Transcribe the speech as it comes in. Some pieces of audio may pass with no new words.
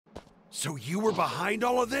So you were behind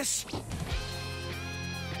all of this?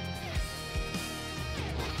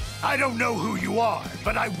 I don't know who you are,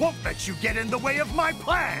 but I won't let you get in the way of my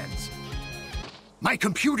plans! My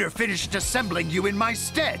computer finished assembling you in my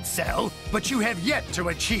stead, Cell, but you have yet to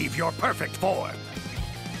achieve your perfect form.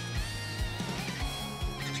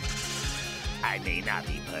 I may not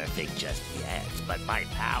be perfect just yet, but my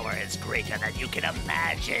power is greater than you can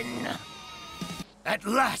imagine. At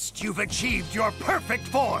last you've achieved your perfect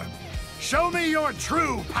form! Show me your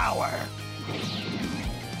true power!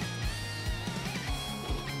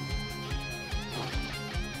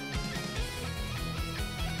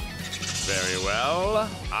 Very well.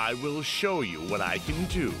 I will show you what I can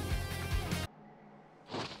do.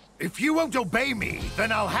 If you won't obey me,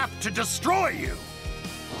 then I'll have to destroy you!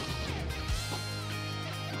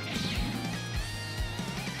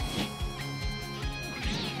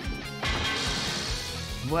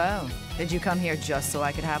 Well, did you come here just so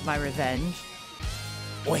I could have my revenge?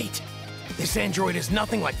 Wait, this android is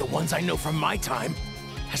nothing like the ones I know from my time.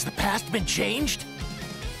 Has the past been changed?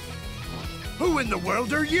 Who in the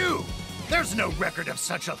world are you? There's no record of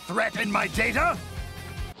such a threat in my data!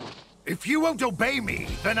 If you won't obey me,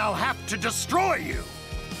 then I'll have to destroy you!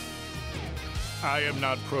 I am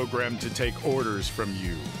not programmed to take orders from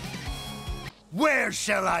you. Where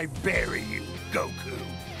shall I bury you, Goku?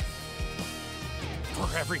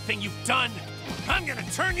 For everything you've done, I'm gonna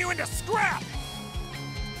turn you into scrap!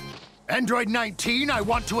 Android 19, I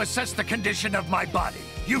want to assess the condition of my body.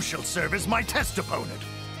 You shall serve as my test opponent.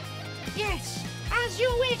 Yes, as you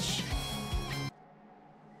wish.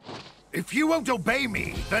 If you won't obey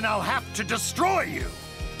me, then I'll have to destroy you!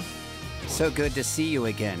 So good to see you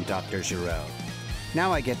again, Dr. Gero.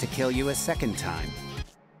 Now I get to kill you a second time.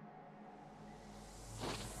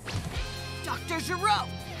 Dr. Gero,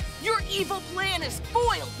 your evil plan is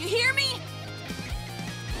foiled, you hear me?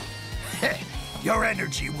 Your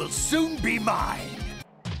energy will soon be mine!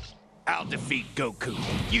 I'll defeat Goku.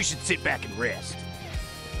 You should sit back and rest.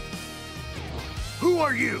 Who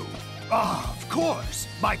are you? Ah, of course!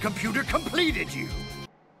 My computer completed you!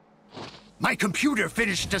 My computer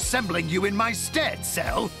finished assembling you in my stead,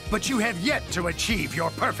 Cell, but you have yet to achieve your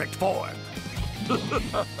perfect form.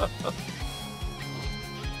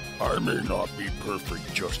 I may not be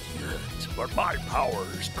perfect just yet, but my power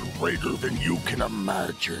is greater than you can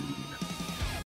imagine.